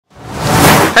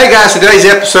Hey guys, today's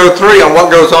episode 3 on what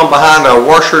goes on behind a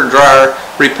washer and dryer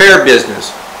repair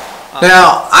business.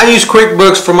 Now, I use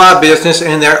QuickBooks for my business,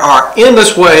 and there are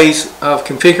endless ways of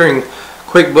configuring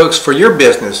QuickBooks for your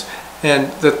business.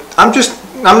 And I'm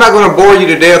not going to bore you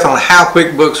to death on how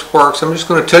QuickBooks works. I'm just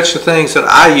going to touch the things that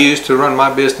I use to run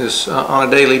my business on a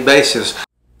daily basis.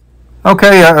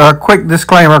 Okay, a quick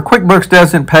disclaimer. QuickBooks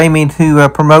doesn't pay me to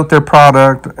promote their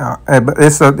product, but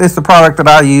it's the product that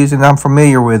I use and I'm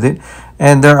familiar with it.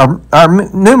 And there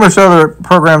are numerous other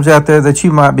programs out there that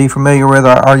you might be familiar with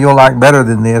or you'll like better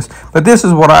than this. But this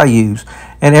is what I use.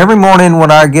 And every morning when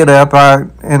I get up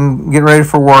and get ready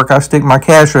for work, I stick my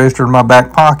cash register in my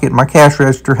back pocket. My cash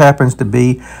register happens to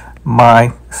be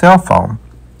my cell phone.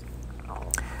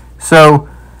 So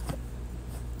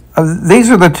these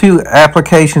are the two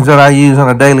applications that I use on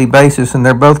a daily basis, and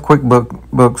they're both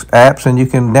QuickBooks apps, and you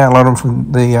can download them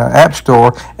from the App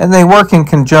Store, and they work in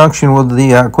conjunction with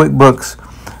the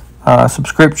QuickBooks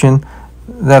subscription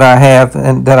that I have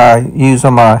and that I use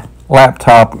on my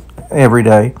laptop every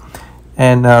day.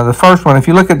 And the first one, if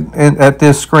you look at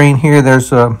this screen here, there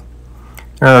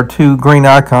are two green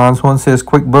icons. One says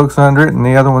QuickBooks under it, and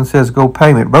the other one says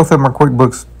GoPayment. Both of them are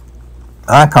QuickBooks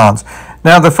icons.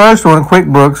 Now the first one,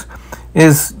 QuickBooks,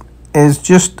 is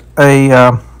just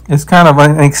it's kind of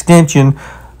an extension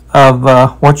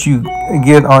of what you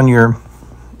get on your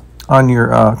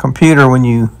computer when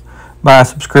you buy a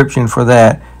subscription for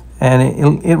that,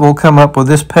 and it will come up with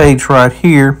this page right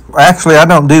here. Actually, I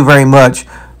don't do very much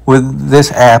with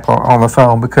this app on the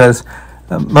phone because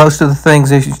most of the things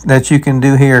that you can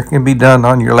do here can be done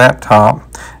on your laptop.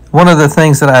 One of the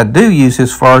things that I do use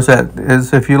as far as that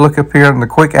is, if you look up here in the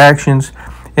quick actions,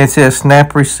 it says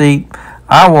snap receipt.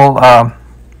 I will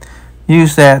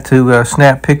use that to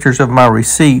snap pictures of my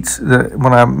receipts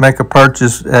when I make a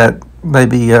purchase at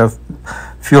maybe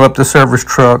fuel up the service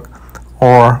truck,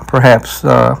 or perhaps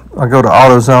I go to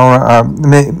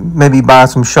AutoZone, maybe buy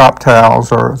some shop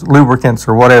towels or lubricants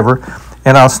or whatever,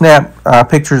 and I'll snap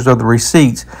pictures of the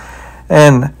receipts.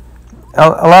 And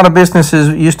a lot of businesses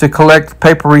used to collect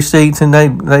paper receipts, and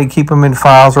they keep them in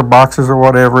files or boxes or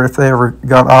whatever. If they ever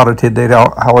got audited, they'd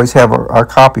always have a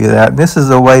copy of that. And this is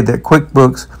a way that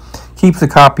QuickBooks keeps a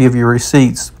copy of your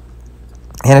receipts.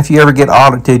 And if you ever get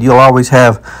audited, you'll always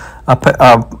have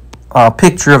a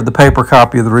picture of the paper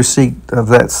copy of the receipt of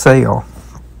that sale.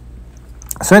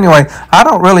 So anyway, I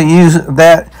don't really use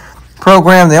that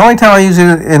program. The only time I use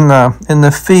it in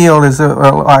the field is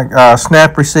like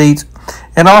snap receipts.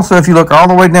 And also, if you look all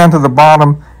the way down to the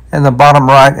bottom and the bottom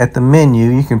right at the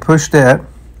menu, you can push that,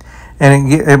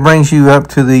 and it brings you up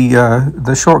to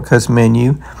the shortcuts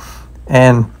menu.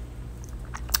 And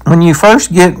when you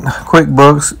first get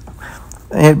QuickBooks,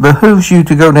 it behooves you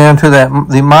to go down to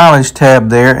the mileage tab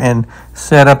there and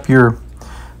set up your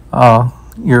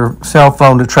cell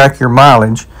phone to track your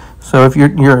mileage. So if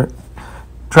you're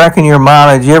tracking your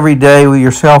mileage every day with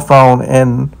your cell phone,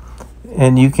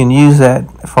 and you can use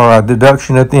that for a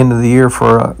deduction at the end of the year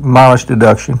for a mileage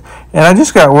deduction. And I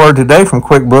just got word today from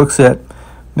QuickBooks that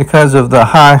because of the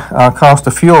high cost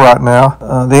of fuel right now,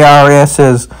 the IRS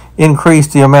has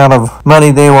increased the amount of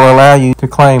money they will allow you to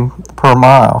claim per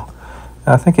mile.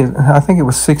 I think it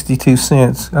was 62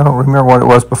 cents. I don't remember what it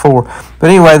was before. But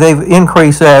anyway, they've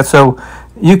increased that, so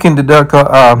you can deduct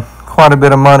quite a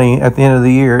bit of money at the end of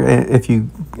the year if you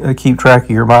keep track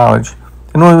of your mileage.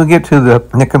 And when we get to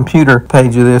the computer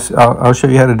page of this, I'll show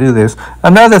you how to do this.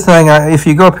 Another thing, if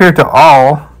you go up here to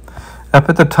all, up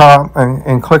at the top,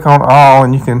 and click on all,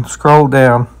 and you can scroll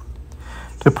down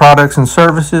to products and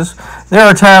services. There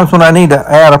are times when I need to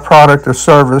add a product or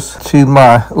service to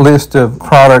my list of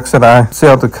products that I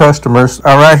sell to customers.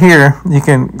 Right here, you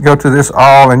can go to this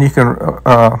all, and you can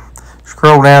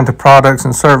scroll down to products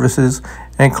and services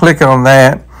and click on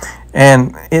that,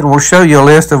 and it will show you a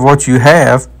list of what you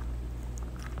have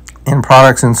in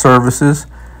products and services.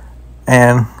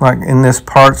 And like in this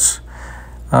parts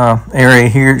area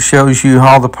here, it shows you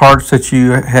all the parts that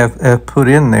you have put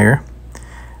in there.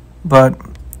 But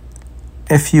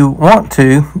if you want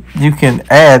to, you can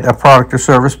add a product or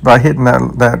service by hitting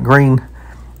that green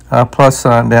plus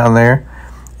sign down there,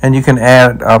 and you can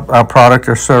add a product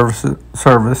or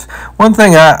service. One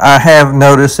thing I have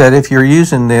noticed, that if you're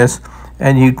using this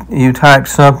and you type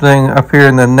something up here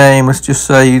in the name, let's just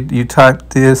say you type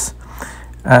this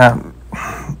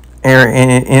area,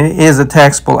 and it is a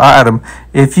taxable item.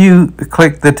 If you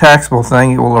click the taxable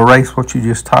thing, it will erase what you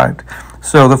just typed.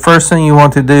 So the first thing you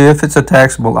want to do, if it's a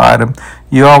taxable item,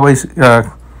 you always move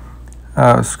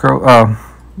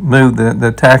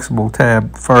the taxable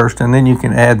tab first, and then you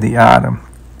can add the item.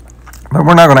 But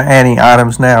we're not going to add any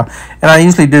items now. And I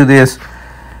usually do this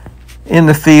in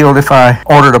the field if I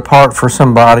ordered a part for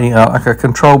somebody, like a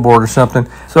control board or something.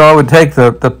 So I would take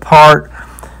the part,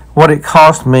 what it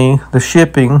cost me, the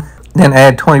shipping, then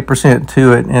add 20%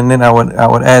 to it, and then I would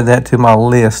add that to my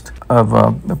list of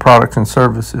the products and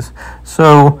services.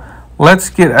 So let's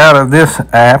get out of this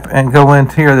app and go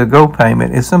into here, the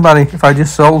GoPayment. If I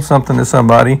just sold something to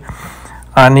somebody,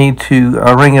 I need to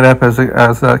ring it up as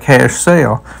a cash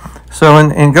sale. So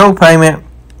in GoPayment,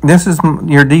 this is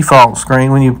your default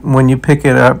screen when you pick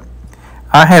it up.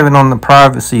 I have it on the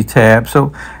privacy tab.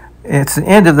 So it's the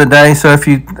end of the day. So if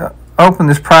you open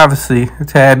this privacy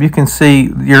tab, you can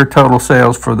see your total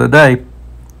sales for the day,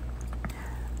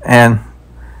 and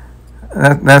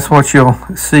that's what you'll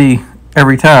see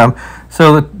every time.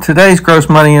 So today's gross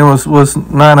money in was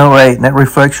 $908, and that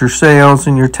reflects your sales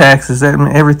and your taxes,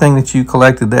 everything that you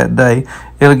collected that day.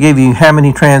 It'll give you how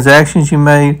many transactions you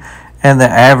made and the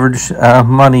average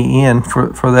money in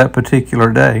for that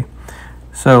particular day.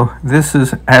 So this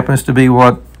happens to be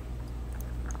what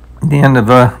the end of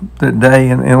the day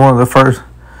and one of the first,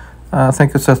 I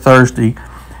think it's a Thursday.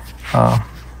 I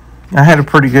had a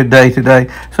pretty good day today.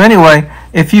 So anyway,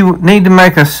 if you need to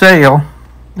make a sale,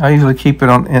 I usually keep it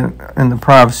in the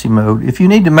privacy mode. If you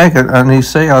need to make a new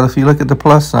sale, if you look at the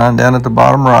plus sign down at the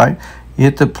bottom right, you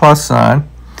hit the plus sign,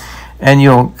 and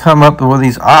you'll come up with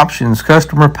these options: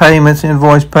 customer payments,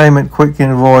 invoice payment, quick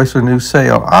invoice, or new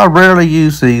sale. I rarely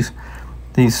use these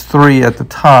three at the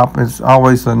top. It's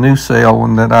always a new sale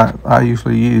one that I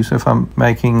usually use if I'm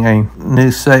making a new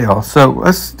sale. So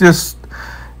let's just,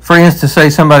 for instance, say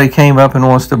somebody came up and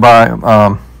wants to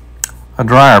buy a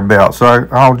dryer belt. So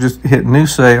I'll just hit new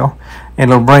sale,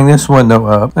 and it'll bring this window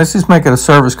up. Let's just make it a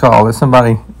service call that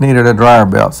somebody needed a dryer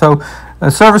belt. So a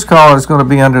service call is going to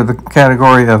be under the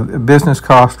category of business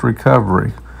cost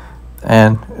recovery,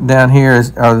 and down here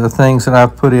are the things that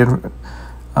I've put in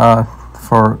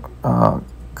for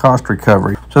cost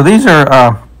recovery. So these are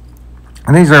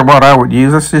what I would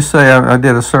use. Let's just say I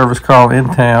did a service call in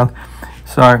town.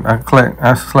 So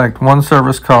I select one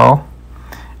service call,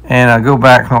 and I go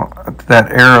back to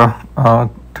that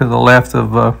arrow to the left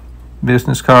of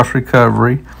business cost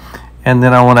recovery, and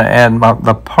then I want to add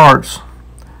the parts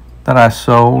that I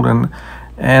sold, and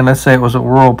let's say it was a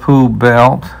Whirlpool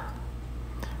belt.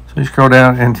 So you scroll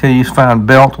down until you find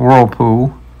belt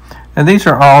Whirlpool, and these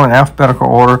are all in alphabetical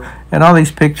order, and all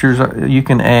these pictures you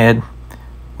can add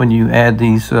when you add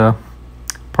these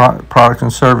products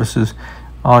and services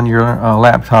on your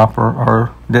laptop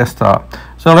or desktop.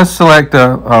 So let's select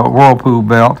a Whirlpool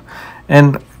belt,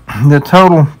 and the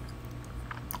total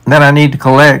that I need to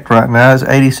collect right now is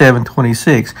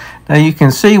 $87.26. Now you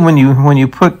can see when you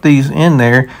put these in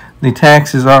there, the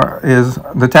taxes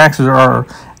are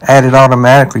added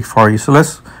automatically for you. So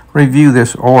let's review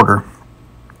this order.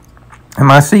 And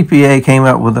my CPA came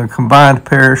up with a combined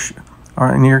parish,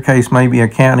 or in your case maybe a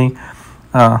county,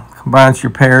 combines your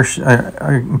parish,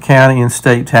 county, and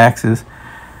state taxes.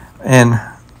 And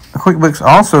QuickBooks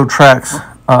also tracks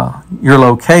your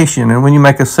location, and when you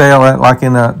make a sale like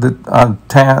in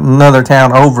another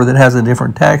town over that has a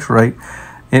different tax rate,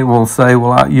 it will say,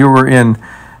 well, you were in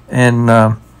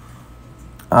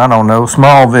I don't know,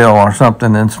 Smallville or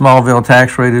something, and Smallville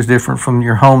tax rate is different from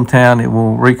your hometown. It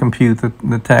will recompute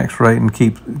the tax rate and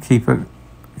keep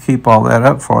all that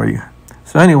up for you.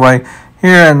 So anyway,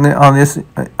 here on this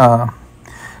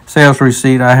sales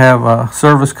receipt, I have a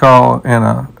service call and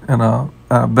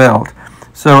a belt.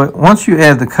 So once you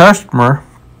add the customer,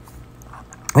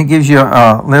 it gives you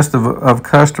a list of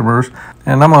customers,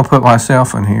 and I'm going to put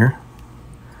myself in here,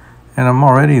 and I'm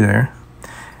already there.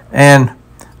 And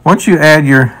once you add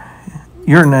your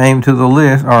name to the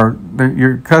list, or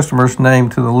your customer's name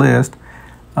to the list,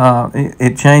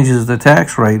 it changes the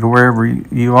tax rate wherever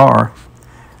you are.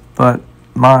 But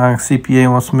my CPA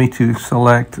wants me to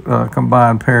select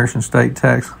combined parish and state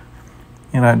tax,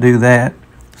 and I do that.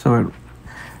 So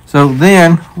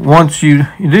then, once you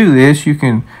do this, you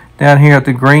can, down here at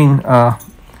the green bar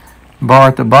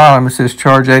at the bottom, it says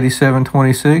charge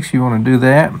 $87.26. You want to do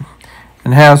that.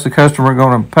 And how's the customer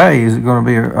going to pay? Is it going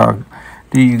to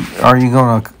be are you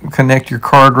going to connect your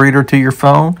card reader to your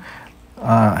phone?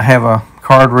 Have a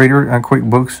card reader, and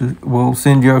QuickBooks will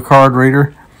send you a card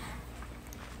reader.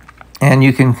 And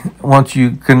you can, once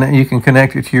you can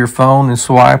connect it to your phone and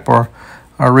swipe or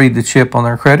read the chip on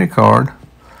their credit card.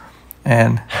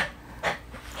 And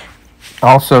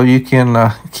also you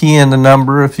can key in the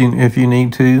number if you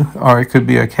need to, or it could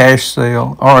be a cash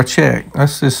sale or a check.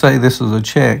 Let's just say this is a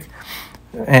check,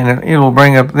 and it will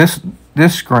bring up this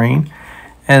screen,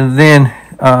 and then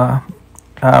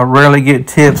I rarely get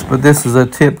tips, but this is a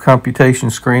tip computation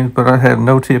screen, but I have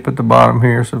no tip at the bottom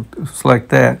here, so select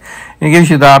that. And it gives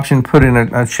you the option to put in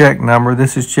a check number.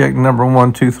 This is check number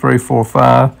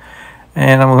 12345,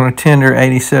 and I'm going to tender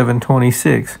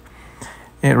 8726.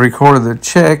 It recorded the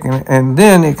check, and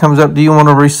then it comes up, do you want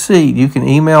a receipt? You can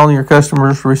email your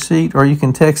customer's receipt, or you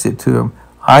can text it to them.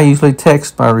 I usually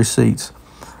text my receipts.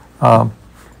 The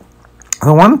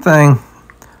one thing,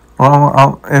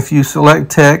 well, if you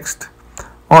select text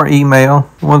or email,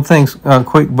 one thing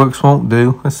QuickBooks won't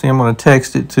do, let's see, I'm going to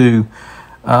text it to,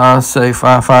 say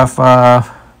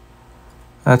 555,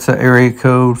 that's an area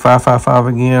code, 555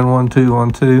 again,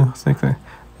 1212, I think that,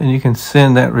 and you can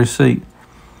send that receipt.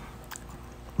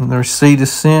 And the receipt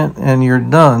is sent, and you're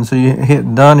done. So you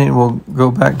hit done, it will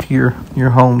go back to your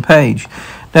home page.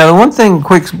 Now, the one thing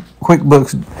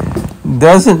QuickBooks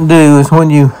doesn't do is when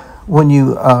you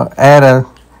add a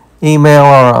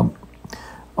email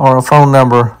or a phone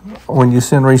number when you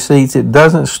send receipts, it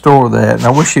doesn't store that. And I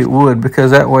wish it would,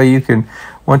 because that way you can,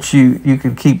 once you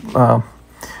could keep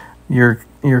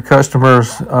your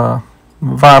customers'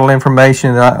 vital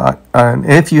information.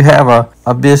 If you have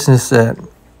a business that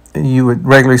you would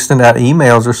regularly send out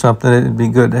emails or something, it'd be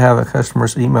good to have a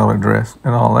customer's email address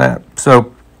and all that.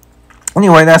 So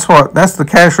anyway, that's the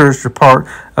cash register part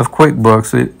of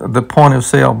QuickBooks, the point of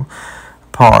sale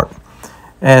part.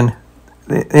 And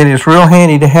it is real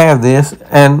handy to have this.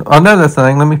 And another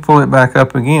thing, let me pull it back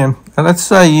up again. Now, let's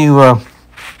say you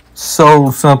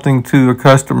sold something to a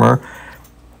customer,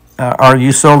 or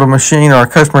you sold a machine, or a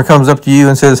customer comes up to you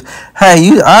and says,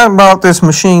 hey, I bought this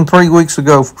machine 3 weeks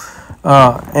ago,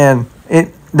 and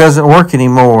it doesn't work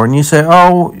anymore. And you say,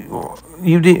 oh,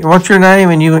 what's your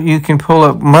name? And you can pull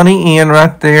up money in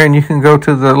right there, and you can go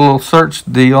to the little search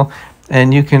deal,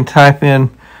 and you can type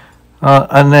in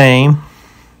a name.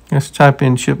 Let's type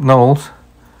in Chip Knowles.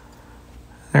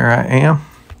 There I am.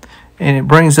 And it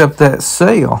brings up that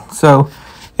sale. So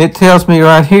it tells me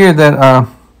right here that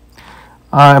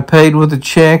I paid with a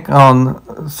check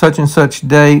on such and such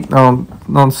date on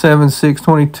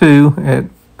 7/6/22,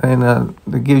 and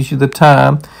it gives you the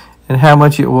time and how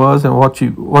much it was and what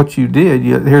you did.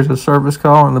 Here's a service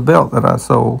call and the belt that I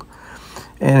sold.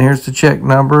 And here's the check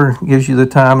number, gives you the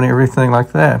time and everything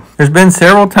like that. There's been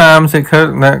several times that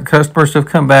customers have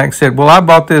come back and said, well, I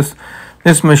bought this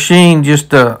machine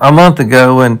just a month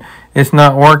ago and it's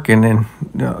not working. And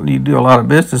you do a lot of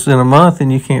business in a month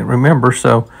and you can't remember.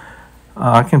 So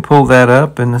I can pull that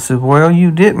up, and I said, well,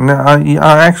 you didn't.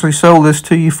 I actually sold this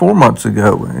to you 4 months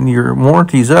ago, and your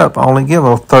warranty's up. I only give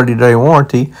a 30-day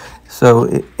warranty.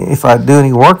 So if I do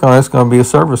any work on it, it's going to be a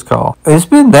service call. It's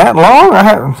been that long. I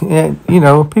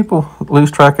haven't, people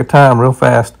lose track of time real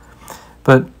fast.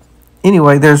 But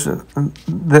anyway, this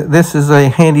is a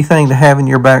handy thing to have in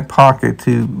your back pocket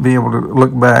to be able to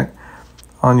look back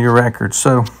on your records.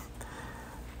 So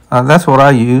that's what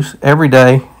I use every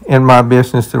day in my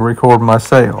business to record my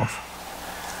sales.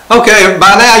 Okay,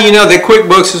 by now you know that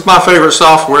QuickBooks is my favorite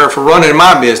software for running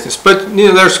my business. But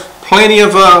there's plenty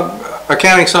of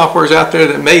accounting softwares out there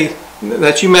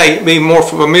that you may be more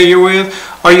familiar with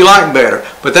or you like better.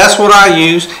 But that's what I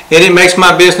use, and it makes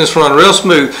my business run real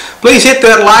smooth. Please hit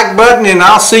that like button, and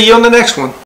I'll see you on the next one.